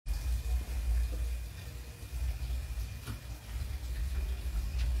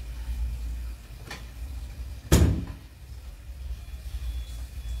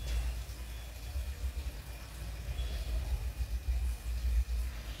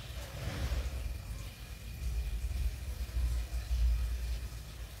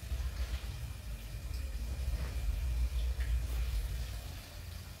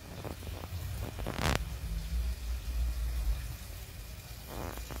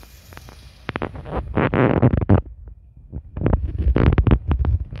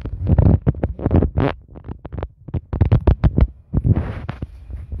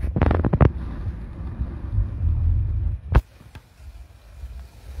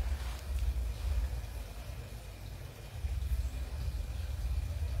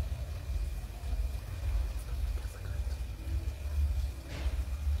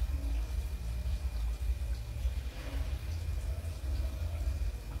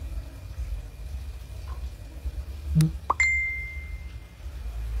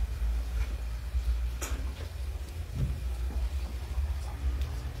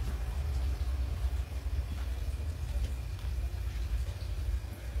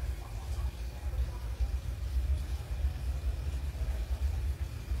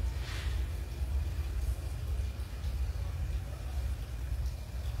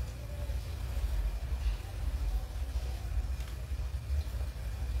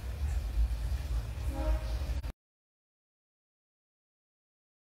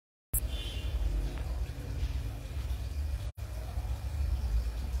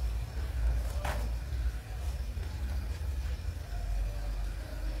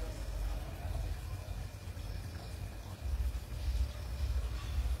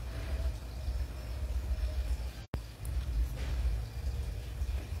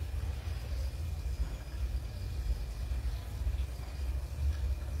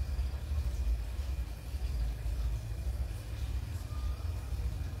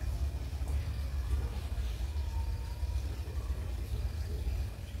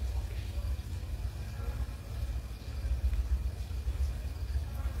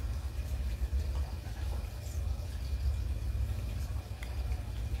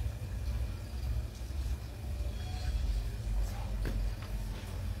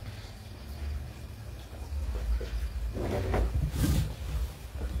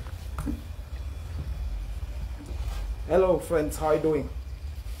Hello friends, how are you doing?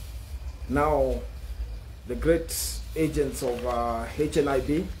 Now, the great agents of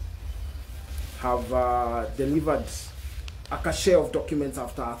HNIB have delivered a cache of documents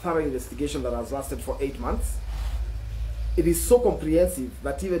after a thorough investigation that has lasted for 8 months. It is so comprehensive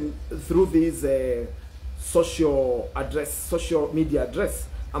that even through this social media address,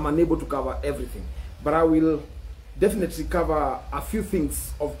 I'm unable to cover everything. But I will definitely cover a few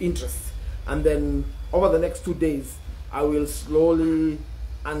things of interest, and then over the next 2 days, I will slowly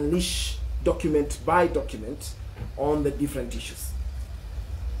unleash document by document on the different issues.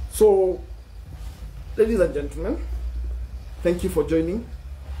 So, ladies and gentlemen, thank you for joining.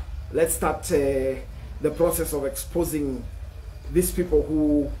 Let's start the process of exposing these people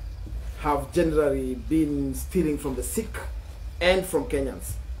who have generally been stealing from the sick and from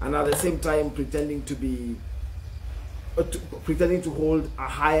Kenyans, and at the same time pretending to be pretending to hold a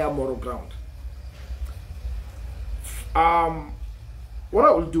higher moral ground. What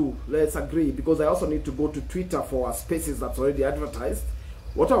I will do, let's agree, because I also need to go to Twitter for spaces that's already advertised.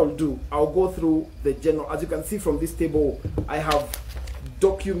 What I will do, I'll go through the general. As you can see from this table, I have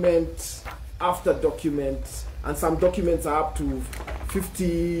document after document, and some documents are up to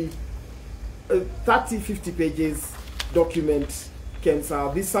 30, 50 pages document.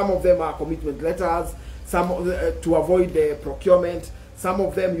 Kemsa. Some of them are commitment letters, some to avoid the procurement. Some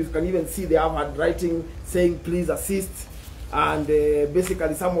of them you can even see they have handwriting saying please assist, and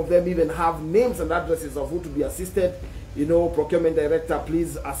basically some of them even have names and addresses of who to be assisted. You know, procurement director,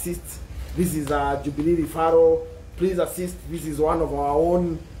 please assist. This is a Jubilee referral, please assist. This is one of our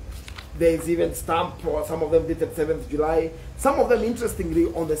own. There is even stamp, or some of them dated 7th July. Some of them,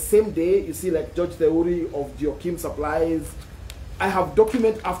 interestingly, on the same day, you see like George Theuri of Geokim Supplies. I have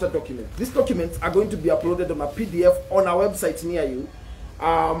document after document. These documents are going to be uploaded on a PDF on our website near you.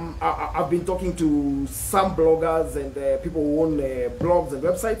 I've been talking to some bloggers and people who own blogs and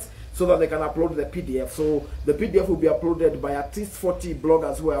websites so that they can upload the PDF. So the PDF will be uploaded by at least 40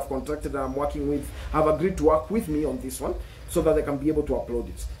 bloggers who I have contracted and I'm working with, have agreed to work with me on this one so that they can be able to upload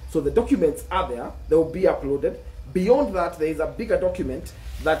it. So the documents are there, they will be uploaded. Beyond that, there is a bigger document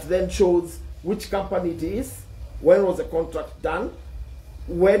that then shows which company it is, when was the contract done,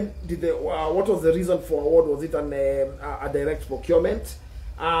 when did what was the reason for award, was it a direct procurement,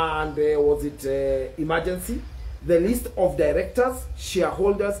 and was it emergency, the list of directors,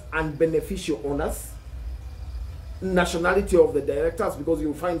 shareholders and beneficial owners, nationality of the directors, because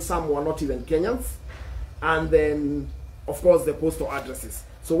you'll find some who are not even Kenyans, and then of course the postal addresses.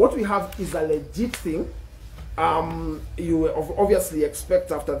 So what we have is a legit thing. You obviously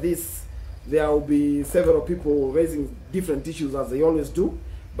expect after this there will be several people raising different issues as they always do,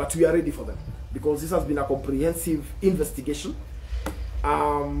 but we are ready for them because this has been a comprehensive investigation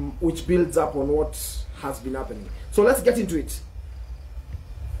which builds up on what has been happening. So let's get into it.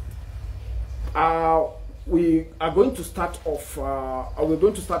 We are going to start off. We're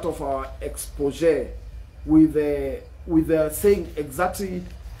going to start off our exposure with saying exactly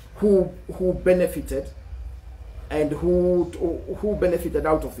who benefited and who benefited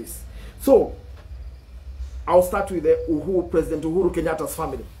out of this. So I'll start with President Uhuru Kenyatta's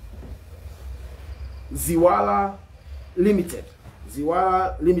family. Ziwala Limited.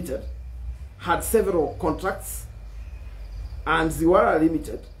 Ziwala Limited had several contracts, and Ziwala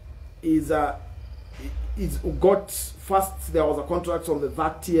Limited got first. There was a contract on the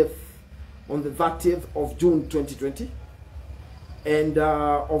 30th of June 2020, and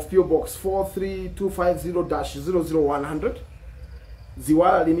of PO Box 43250-00100.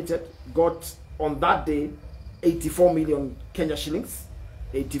 Ziwala Limited got on that day 84 million Kenya shillings.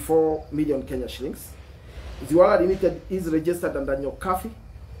 84 million Kenya shillings. Ziwala Limited is registered under Nyokafi,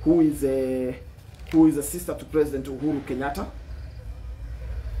 who is a sister to President Uhuru Kenyatta,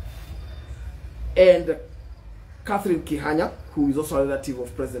 and Catherine Kihanya, who is also a relative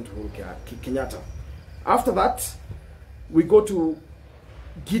of President Uhuru Kenyatta. After that, we go to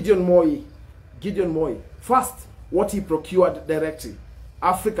Gideon Moi. Gideon Moi. First, what he procured directly,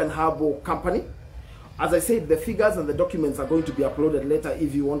 African Herbal Company. As I said, the figures and the documents are going to be uploaded later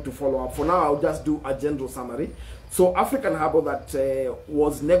if you want to follow up. For now, I'll just do a general summary. So African Herbal that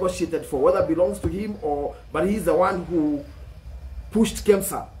was negotiated for, whether it belongs to him or, but he's the one who pushed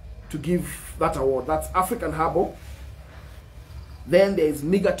Kemsa to give that award. That's African Herbal. Then there is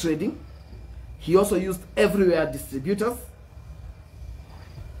Mega Trading. He also used Everywhere Distributors.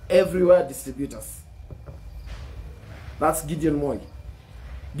 Everywhere Distributors. That's Gideon Moi.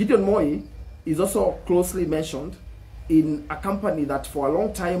 Gideon Moi is also closely mentioned in a company that for a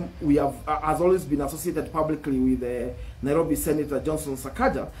long time has always been associated publicly with Nairobi Senator Johnson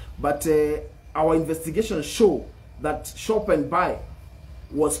Sakaja, but our investigations show that Shop and Buy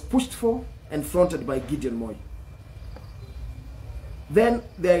was pushed for and fronted by Gideon Moi. Then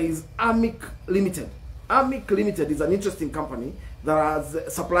there is Amic Limited. Amic Limited is an interesting company that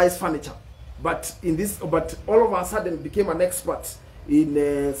has supplies furniture, but all of a sudden became an expert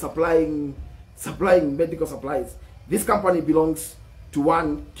in supplying medical supplies. This company belongs to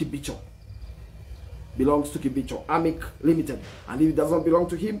one Kibicho. Amic Limited, and if it does not belong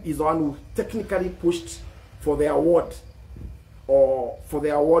to him, he's the one who technically pushed for the award,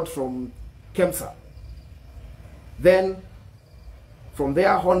 from Kemsa. Then from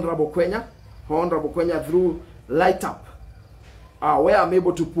there, Honorable Kwenya through Light Up, where I'm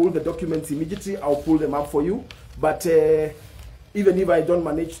able to pull the documents immediately. I'll pull them up for you, but even if I don't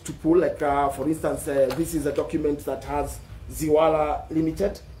manage to pull, like for instance, this is a document that has Ziwala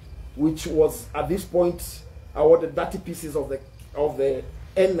Limited, which was at this point awarded 30 pieces of the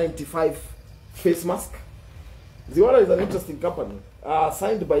N95 face mask. Ziwala is an interesting company,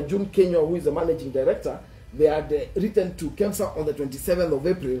 signed by June Kenya, who is the managing director. They had written to Kemsa on the 27th of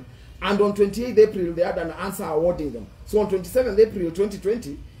April, and on 28th April they had an answer awarding them. So on 27th April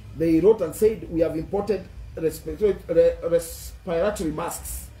 2020, they wrote and said, we have imported respiratory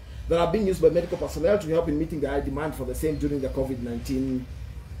masks that are being used by medical personnel to help in meeting the high demand for the same during the COVID-19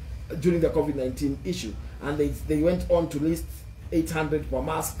 issue. And they went on to list 800 per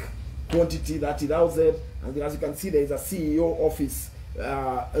mask, quantity 30,000, and as you can see, there is a CEO office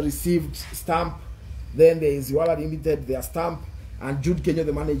received stamp. Then there is Ziwala Limited, their stamp, and Jude Kenya,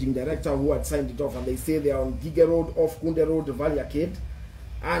 the managing director, who had signed it off. And they say they are on Giga Road, off Kunde Road, Valley Arcade.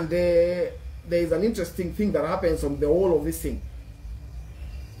 And there is an interesting thing that happens on the whole of this thing.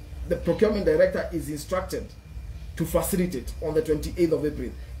 The procurement director is instructed to facilitate on the 28th of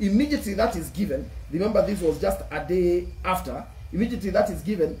April. Immediately that is given, remember this was just a day after, immediately that is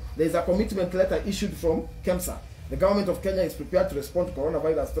given, there is a commitment letter issued from Kemsa. The government of Kenya is prepared to respond to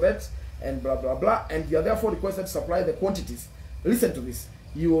coronavirus threats and blah blah blah, and you are therefore requested to supply the quantities. Listen to this.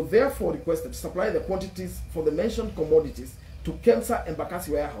 You are therefore requested to supply the quantities for the mentioned commodities to Kemsa and Bakasi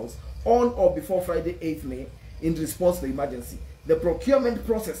warehouse on or before Friday 8th May in response to the emergency. The procurement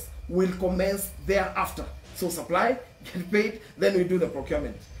process will commence thereafter. So supply, get paid, then we do the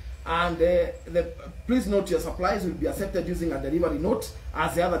procurement. And please note your supplies will be accepted using a delivery note,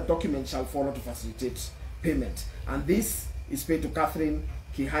 as the other documents shall follow to facilitate payment. And this is paid to Catherine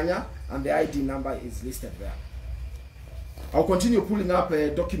Kihanya, and the ID number is listed there. I'll continue pulling up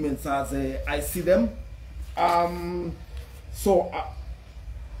documents as I see them. The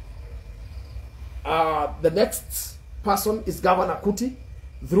next person is Governor Kuti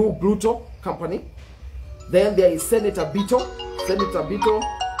through Bluto Company. Then there is Senator Bito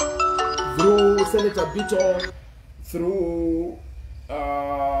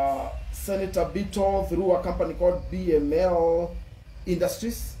through a company called BML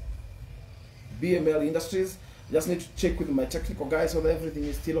Industries. Just need to check with my technical guys whether everything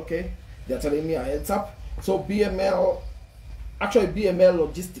is still okay. They're telling me a heads up. So BML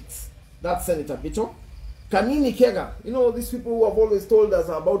Logistics, that's Senator Bito. Kanini Kega, you know, these people who have always told us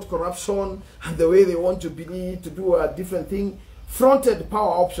about corruption and the way they want to do a different thing, fronted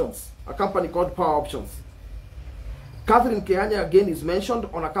Power Options, a company called Power Options. Catherine Kehanya again is mentioned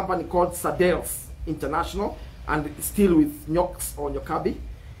on a company called Sadels International, and still with Nyoks or Nyokabi.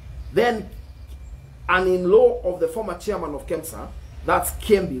 Then an in-law of the former chairman of Kemsa, that's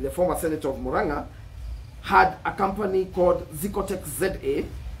Kembi, the former senator of Muranga, had a company called Zicotech ZA,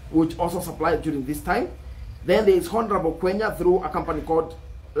 which also supplied during this time. Then there is Honorable Kwenya through a company called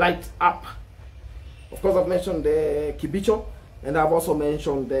Light Up. Of course, I've mentioned Kibicho, and I've also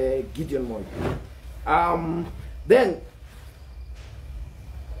mentioned Gideon Moi. Then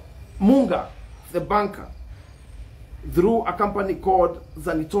Munga, the banker, through a company called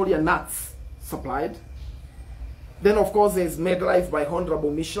Zanitoria Nuts, supplied. Then of course there's Medlife by Honorable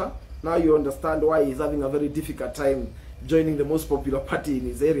Mishra. Now you understand why he's having a very difficult time joining the most popular party in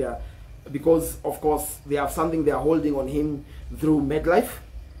his area, because of course they have something they are holding on him through Medlife.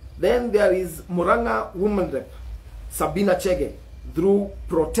 Then there is Muranga Women Rep Sabina Chege through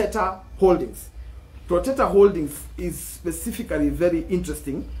Proteta Holdings. Proteta Holdings is specifically very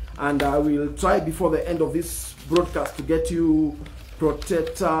interesting, and I will try before the end of this broadcast to get you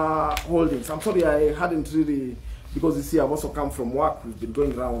Proteta Holdings. I'm sorry I hadn't really, because you see I've also come from work. We've been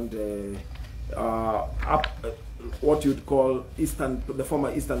going around up what you'd call the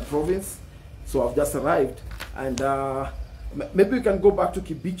former Eastern Province. So I've just arrived, and maybe we can go back to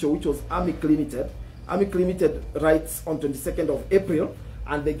Kibicho, which was Amic Limited. Amic Limited writes on 22nd of April,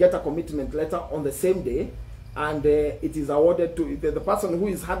 and they get a commitment letter on the same day and it is awarded to the person who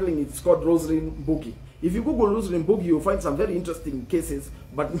is handling it. It's called Rosalind Boogie. If you Google Rosalind Boogie, you'll find some very interesting cases,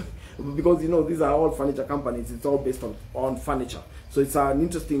 but because you know these are all furniture companies, it's all based on furniture. So it's an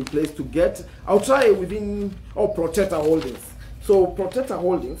interesting place to get. I'll try within Protector Holdings. So Protector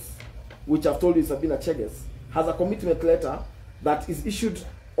Holdings, which I've told you is Sabina Cheges, has a commitment letter that is issued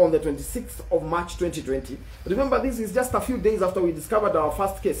on the 26th of March 2020. Remember, this is just a few days after we discovered our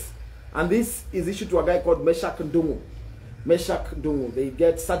first case. And this is issued to a guy called Meshach Ndungu. Meshach Ndungu. They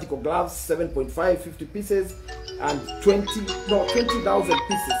get surgical gloves, 7.5, 50 pieces, and 20,000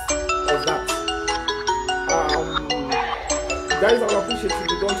 pieces of that. Guys, I will appreciate if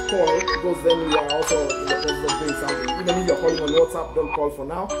you don't call, because then we are also in the process of doing something. Even if you're calling on WhatsApp, don't call for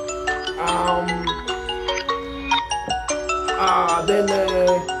now. Then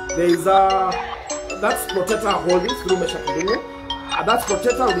there is that's Protector Holdings through Meshach Ndungu. That's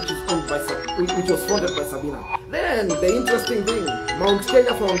Protector, which is owned by which was funded by Sabina. Then the interesting thing, Mount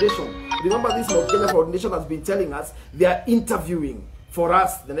Kenya Foundation. Remember, this Mount Kenya Foundation has been telling us they are interviewing for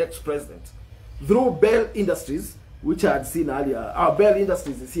us the next president through Bell Industries, which I had seen earlier. Our Bell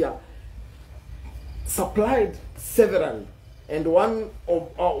Industries is here, supplied several, and one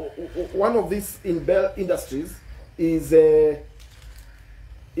of these in Bell Industries is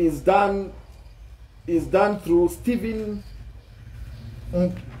done through Stephen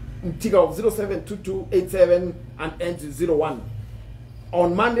Mtiga of 072287 and ends 01.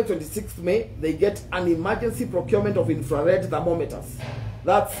 On Monday 26th May, they get an emergency procurement of infrared thermometers.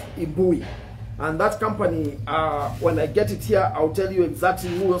 That's Ibui. And that company, when I get it here, I'll tell you exactly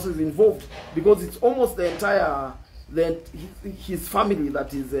who else is involved, because it's almost the entire his family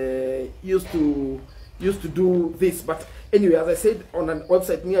that is used to do this. But anyway, as I said, on a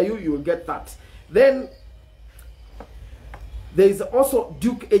website near you, you will get that. Then there is also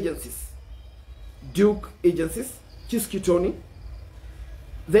Duke Agencies, Chiskitoni.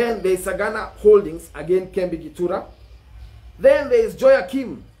 Then there is Sagana Holdings, again Kembi Gitura. Then there is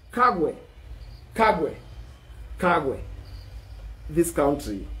Joaquim Kagwe. This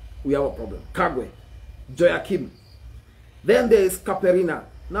country, we have a problem. Kagwe, Joaquim. Then there is Caperina.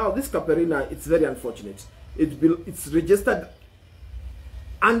 Now this Caperina, it's very unfortunate. It's registered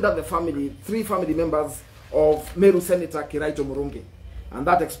under the family, 3 family members of Meru Senator Kiraito Murungi. And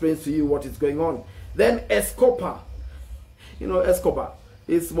that explains to you what is going on. Then Escobar. You know, Escobar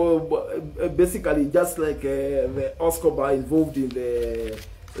is more basically just like the Escobar involved in the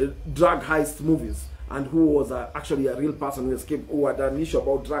drug heist movies, and who was actually a real person who escaped, who had an issue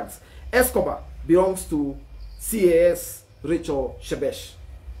about drugs. Escobar belongs to CAS Rachel Shebesh.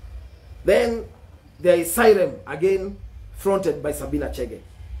 Then there is Sirem, again fronted by Sabina Chege.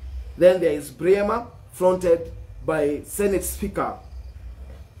 Then there is Breema, fronted by Senate Speaker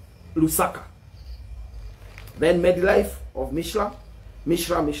Lusaka. Then Medlife of Mishra,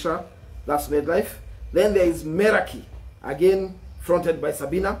 that's Medlife. Then there is Meraki, again fronted by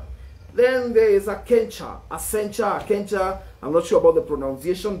Sabina. Then there is Accenture, I'm not sure about the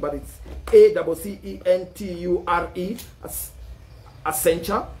pronunciation, but it's A-C-C-E-N-T-U-R-E,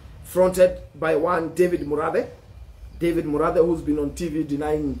 Accenture, fronted by one David Murade, who's been on TV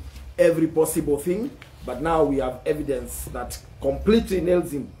denying every possible thing, but now we have evidence that completely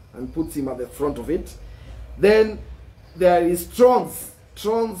nails him and puts him at the front of it. Then there is Tron's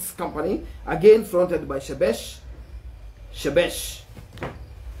company, again fronted by Shebesh.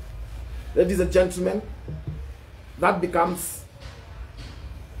 Ladies and gentlemen, that becomes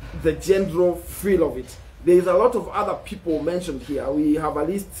the general feel of it. There is a lot of other people mentioned here. We have a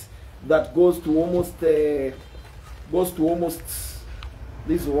list that goes to almost this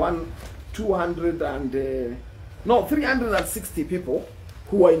one 360 people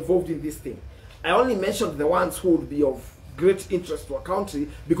who are involved in this thing. I only mentioned the ones who would be of great interest to our country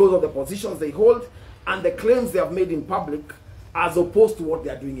because of the positions they hold and the claims they have made in public, as opposed to what they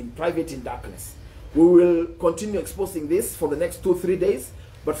are doing in private in darkness. We will continue exposing this for the next 2-3 days,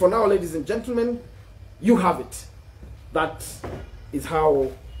 but for now, ladies and gentlemen, you have it. That is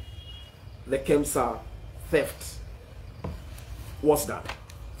how the Kemsa theft was done.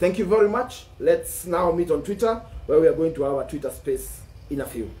 Thank you very much. Let's now meet on Twitter, where we are going to have a Twitter space in a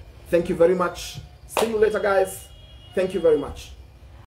few. Thank you very much. See you later, guys. Thank you very much.